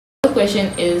fourth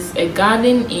question is a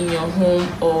garden in your home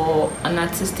or an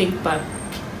artistic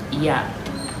backyard?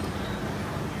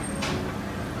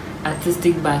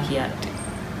 Artistic backyard.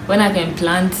 When I can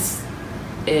plant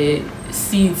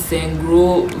seeds and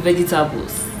grow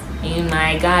vegetables in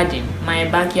my garden, my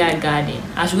backyard garden.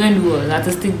 I should go and do an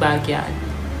artistic backyard.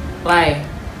 Why?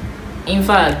 In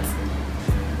fact,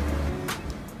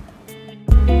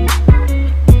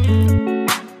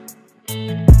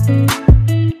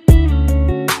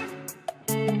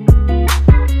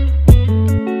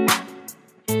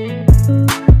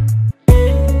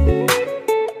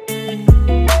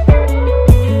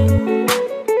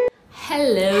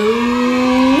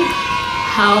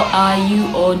 how are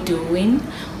you all doing?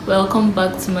 Welcome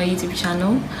back to my YouTube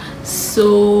channel.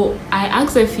 So I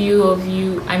asked a few of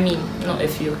you, I mean not a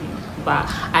few of you, but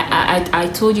I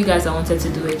told you guys I wanted to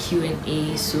do a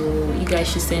Q&A, so you guys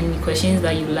should send me questions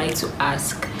that you like to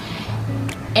ask,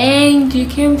 and you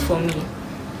came for me.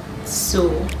 So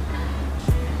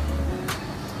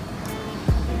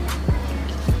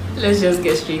let's just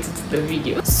get straight into the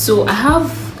video. So I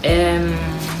have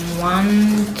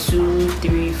 1, 2,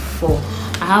 3, 4.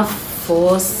 I have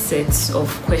 4 sets of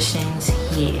questions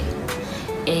here,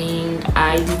 and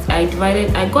I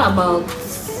got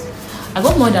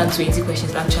more than 20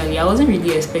 questions actually. I wasn't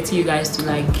really expecting you guys to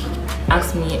like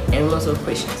ask me a lot of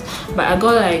questions, but I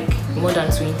got like more than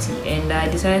 20, and I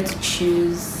decided to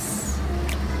choose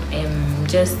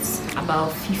just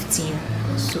about 15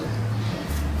 or so.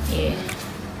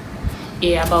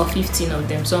 Yeah, about 15 of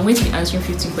them. So I'm going to be answering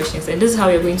 15 questions, and this is how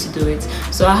we're going to do it.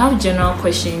 So I have general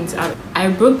questions. I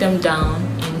broke them down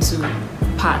into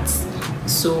parts,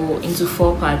 so into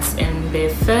 4 parts, and the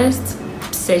first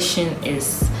session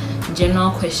is general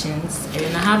questions, and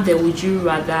then I have the would you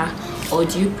rather or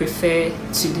do you prefer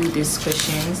to do these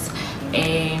questions,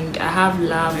 and I have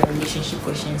love and relationship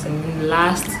questions, and then the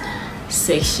last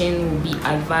section will be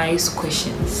advice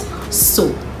questions.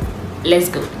 So let's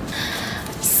go.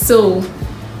 So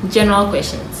general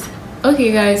questions.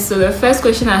 Okay guys, so the first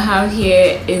question I have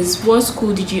here is, what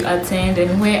school did you attend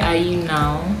and where are you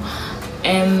now?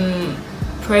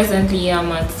 Presently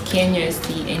I'm at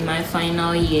KNUST in my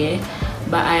final year,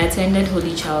 but I attended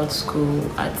Holy Child School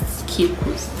at Cape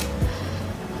Coast.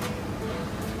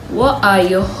 What are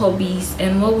your hobbies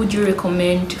and what would you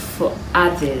recommend for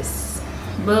others?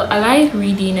 Well, I like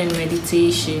reading and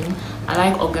meditation. I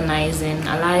like organizing.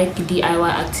 I like DIY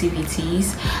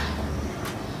activities.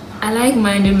 I like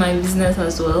minding my business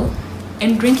as well,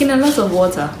 and drinking a lot of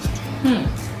water.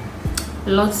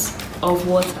 Lots of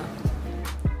water.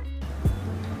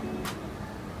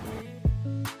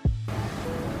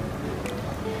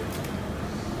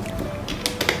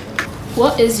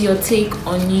 What is your take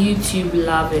on YouTube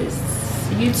lovers?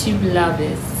 YouTube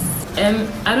lovers.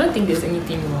 I don't think there's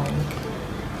anything wrong.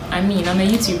 I mean, I'm a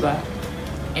YouTuber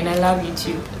and I love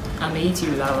YouTube. I'm a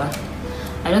YouTube lover.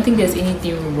 I don't think there's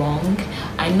anything wrong.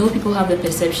 I know people have the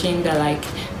perception that like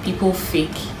people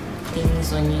fake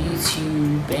things on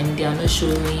YouTube and they are not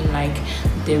showing like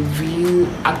the real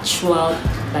actual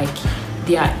like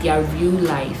their real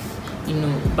life, you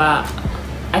know, but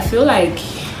I feel like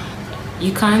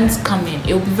you can't come in.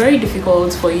 It will be very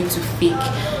difficult for you to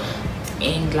fake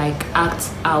and like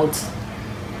act out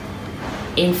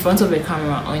in front of a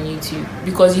camera on YouTube,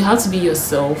 because you have to be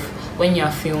yourself when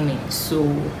you're filming. So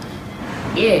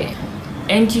yeah,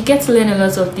 and you get to learn a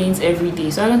lot of things every day,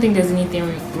 so I don't think there's anything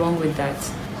wrong with that.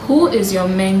 Who is your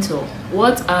mentor?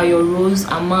 What are your roles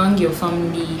among your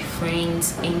family,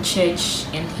 friends, in church,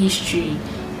 and history,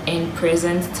 and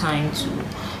present time too,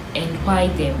 and why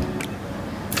them?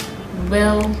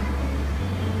 Well,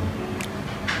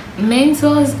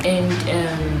 mentors and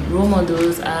role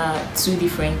models are 2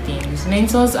 different things.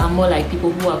 Mentors are more like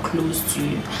people who are close to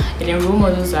you, and then role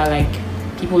models are like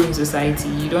people in society.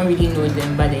 You don't really know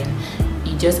them, but then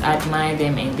you just admire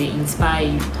them and they inspire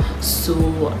you.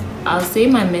 So I'll say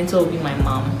my mentor will be my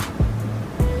mom,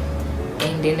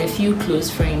 and then a few close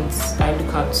friends I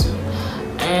look up to.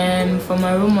 And for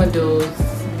my role models,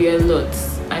 there are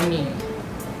lots. I mean,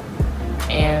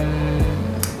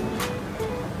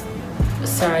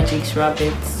 Sarah Jakes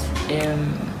Rabbit,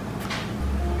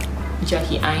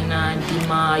 Jackie Aina,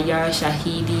 Dima, Yara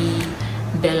Shahidi,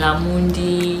 Bella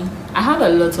Mundi. I have a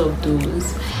lot of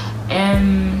those.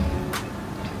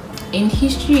 In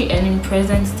history and in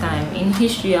present time, in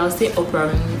history I'll say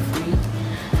Oprah Winfrey,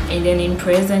 and then in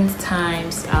present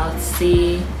times I'll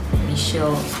say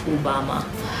Michelle Obama,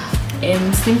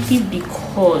 and simply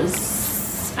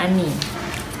because I mean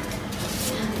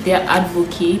they are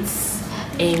advocates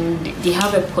and they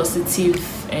have a positive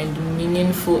and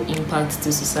meaningful impact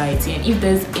to society. And if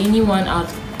there's anyone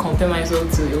out compare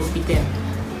myself to, it will be them.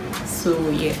 So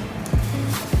yeah.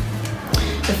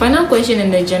 The final question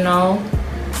in the general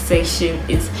section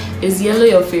is yellow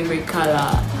your favorite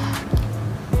color?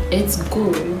 It's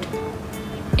gold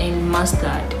and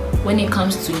mustard when it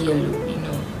comes to yellow, you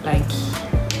know, like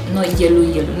not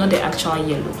yellow, not the actual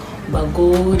yellow, but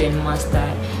gold and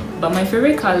mustard. But my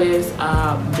favorite colors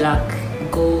are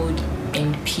black, gold,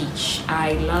 and peach.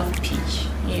 I love peach.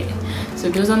 Yeah, so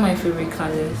those are my favorite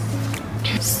colors.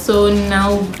 So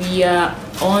now we are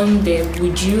on the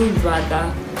would you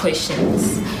rather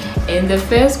questions, and the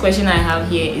first question I have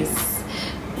here is,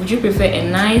 would you prefer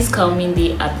a nice calming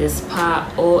day at the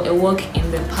spa or a walk in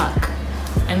the park?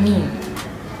 I mean,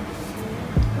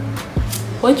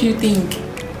 what do you think?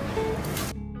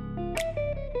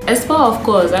 A spa, of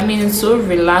course. I mean, it's so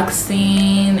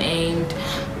relaxing, and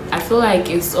I feel like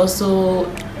it's also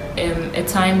a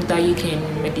time that you can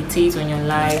meditate on your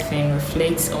life and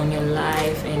reflect on your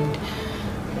life, and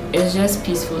it's just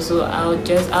peaceful. So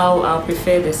I'll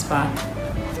prefer the spa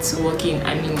to walking.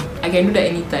 I mean, I can do that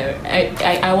anytime.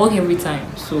 I walk every time,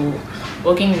 so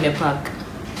walking in the park.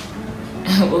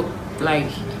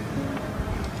 Like,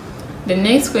 the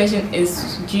next question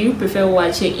is, do you prefer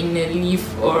watching in a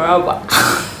leaf or rubber?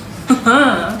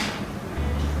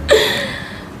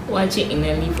 Watching in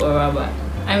a leaf or rubber?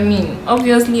 I mean,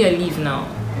 obviously a leaf now.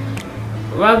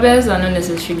 Rubbers are not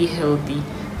necessarily healthy,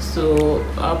 so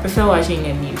I'll prefer watching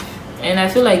a leaf. And I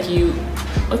feel like you,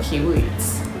 okay, wait.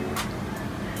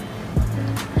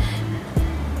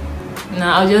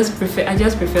 Now I just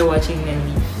prefer watching a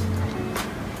leaf.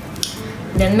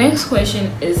 The next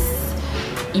question is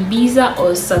Ibiza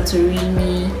or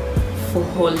Santorini for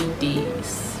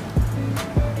holidays?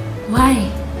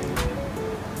 Why?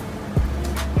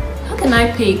 How can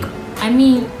I pick? I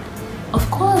mean, of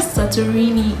course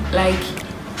Santorini, like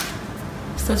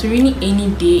Santorini any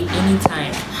day,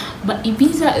 anytime. But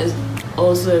Ibiza is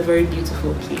also a very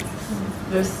beautiful place.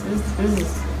 This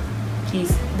is,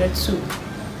 please, the two.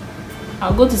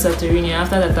 I'll go to Santorini, and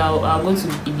after that I'll go to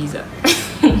Ibiza.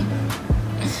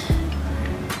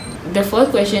 The fourth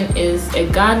question is a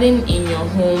garden in your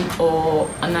home or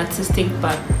an artistic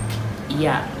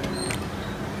backyard?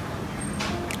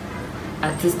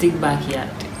 Artistic backyard.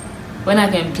 When I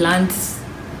can plant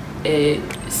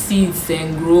seeds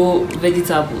and grow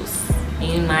vegetables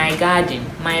in my garden,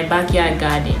 my backyard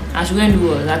garden. I should go and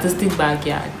do an artistic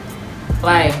backyard.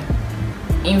 Why?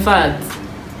 In fact,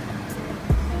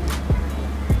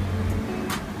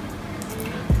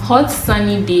 hot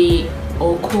sunny day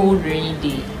or cold rainy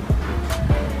day?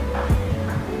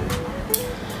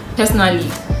 Personally,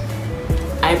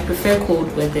 I prefer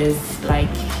cold weathers. Like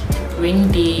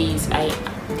rainy days,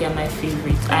 they're my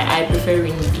favorite. I prefer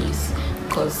rainy days,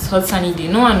 because hot sunny day,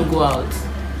 no one will go out.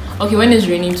 Okay, when it's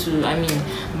raining too, I mean,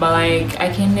 but like I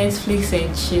can Netflix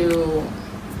and chill,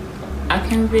 I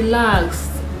can relax,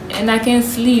 and I can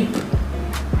sleep.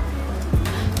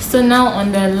 So now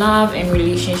on the love and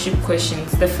relationship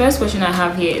questions, the first question I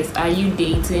have here is, are you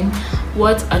dating?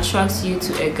 What attracts you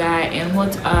to a guy, and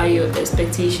what are your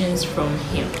expectations from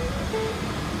him?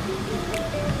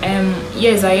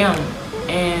 Yes, I am.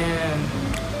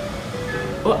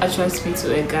 What attracts me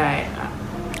to a guy?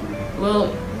 Well,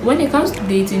 when it comes to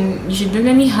dating, you should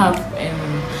definitely have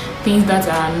things that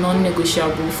are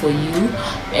non-negotiable for you.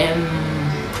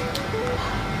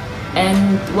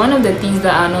 And one of the things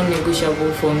that are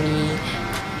non-negotiable for me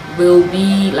will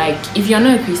be, like, if you're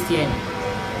not a Christian,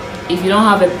 if you don't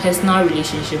have a personal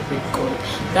relationship with God,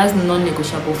 that's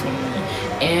non-negotiable for me.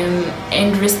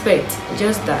 And respect,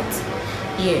 just that.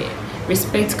 Yeah,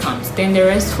 respect comes, then the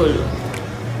rest follow.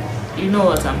 You know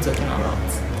what I'm talking about.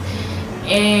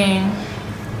 And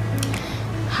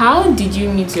how did you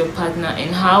meet your partner,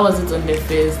 and how was it on the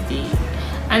first day?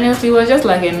 Honestly, it was just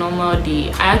like a normal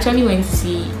day. I actually went to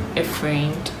see a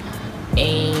friend,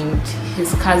 and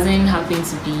his cousin happened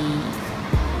to be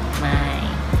my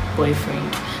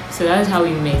boyfriend. So that's how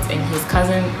we met. And his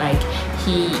cousin, like,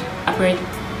 he apparently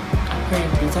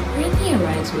it's apparently a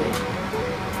right word.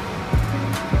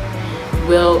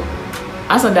 Well,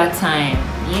 as at that time,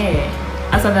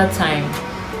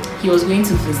 he was going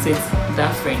to visit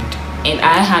that friend, and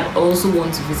I had also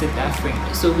wanted to visit that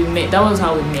friend. So we met. That was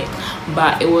how we met.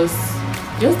 But it was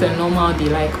just a normal day,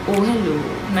 like, oh hello,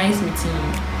 nice meeting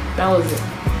you. That was it.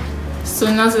 So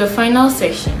now to the final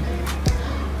section,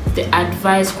 the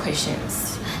advice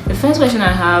questions. The first question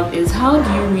I have is, how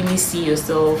do you really see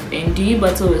yourself, and do you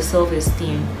battle with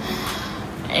self-esteem?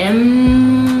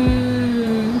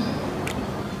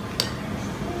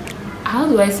 How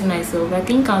do I see myself? I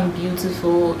think I'm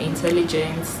beautiful,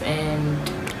 intelligent, and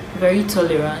very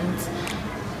tolerant.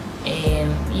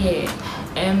 And yeah,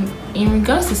 In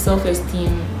regards to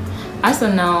self-esteem, as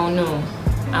of now, no,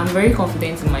 I'm very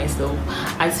confident in myself.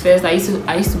 At first, I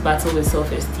used to battle with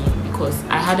self-esteem because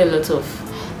I had a lot of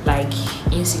like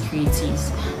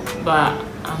insecurities, but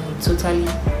I'm totally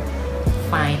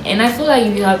fine. And I feel like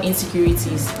if you have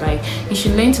insecurities, like, you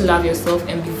should learn to love yourself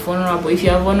and be vulnerable. If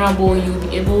you are vulnerable, you'll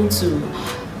be able to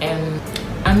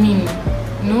I mean,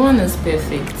 no one is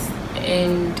perfect,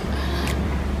 and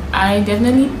I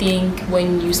definitely think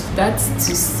when you start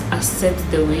to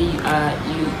accept the way you are,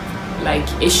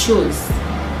 it shows.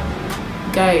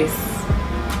 Guys,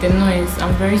 the noise,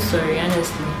 I'm very sorry,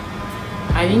 honestly.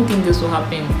 I didn't think this would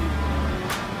happen.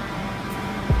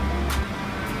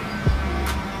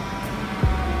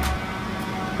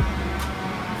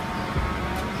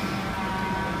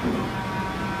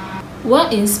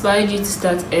 What inspired you to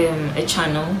start a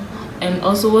channel, and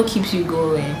also what keeps you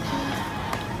going?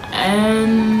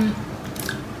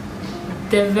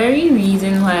 The very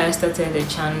reason why I started the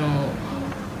channel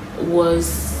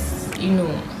was,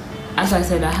 as I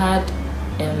said, I had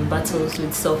battles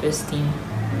with self-esteem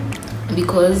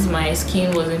because my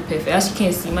skin wasn't perfect. As you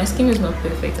can see, my skin is not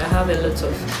perfect. I have a lot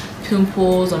of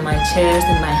pimples on my chest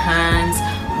and my hands,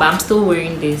 but I'm still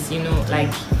wearing this,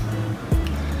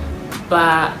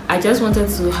 but I just wanted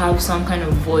to have some kind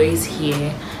of voice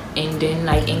here, and then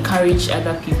like encourage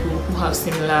other people who have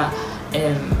similar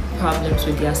problems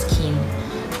with their skin.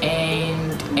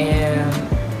 And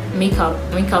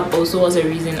makeup also was a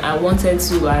reason. I wanted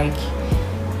to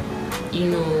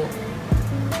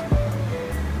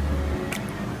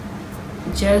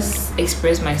just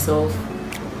express myself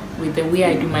with the way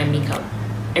I do my makeup.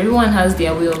 Everyone has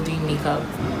their way of doing makeup.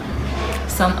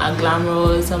 Some are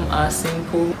glamorous, some are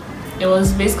simple. It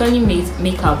was basically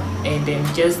makeup, and then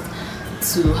just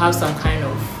to have some kind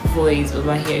of voice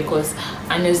over here, because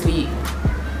honestly,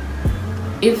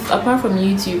 if apart from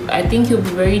YouTube, I think it'll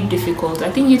be very difficult. I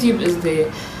think YouTube is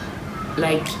the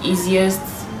easiest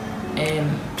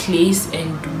place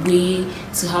and way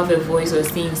to have a voice or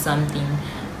saying something,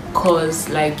 because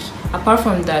apart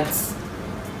from that,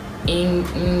 in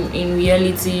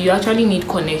reality, you actually need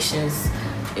connections.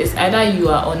 It's either you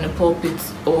are on a pulpit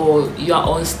or you are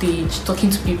on stage talking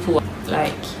to people.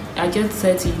 I just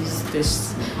decided to use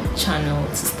this channel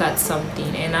to start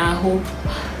something, and I hope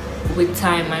with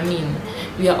time,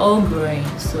 we are all growing,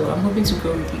 so I'm hoping to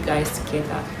grow with you guys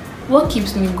together. What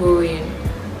keeps me going?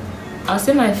 I'll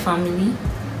say my family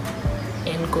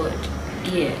and God.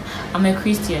 Yeah, I'm a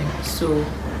Christian, so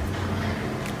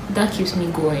that keeps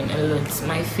me going a lot.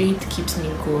 My faith keeps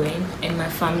me going, and my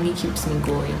family keeps me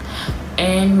going,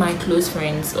 and my close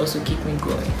friends also keep me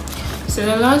going. So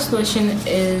the last question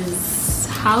is,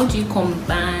 how do you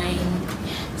combine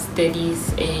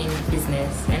studies and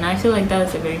business? And I feel like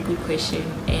that's a very good question.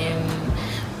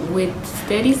 With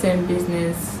studies and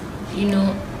business,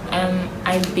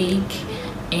 I bake,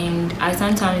 and I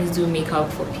sometimes do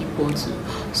makeup for people too.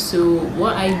 So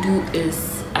what I do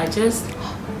is I just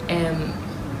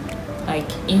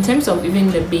in terms of even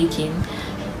the baking,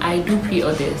 I do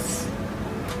pre-orders.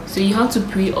 So you have to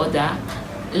pre-order,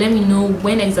 let me know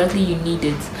when exactly you need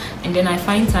it, and then I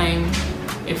find time,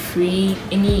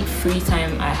 any free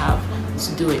time I have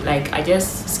to do it. I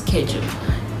just schedule,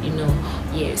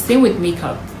 yeah. Same with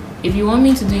makeup. If you want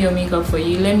me to do your makeup for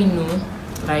you, let me know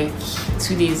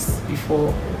 2 days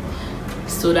before,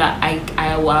 so that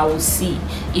I will see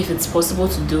if it's possible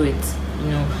to do it.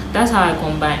 That's how I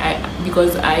combine.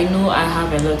 Because I know I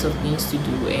have a lot of things to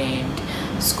do, and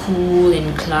school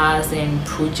and class and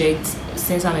projects.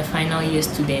 Since I'm a final year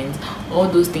student, all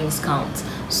those things count.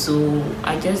 So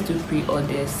I just do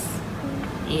pre-orders,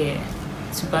 yeah,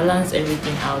 to balance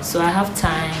everything out, so I have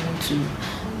time to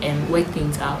work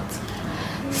things out.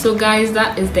 So guys,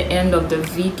 that is the end of the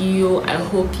video. I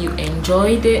hope you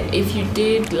enjoyed it. If you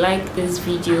did, like this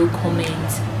video,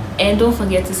 comment, and don't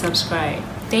forget to subscribe.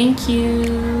 Thank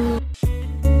you.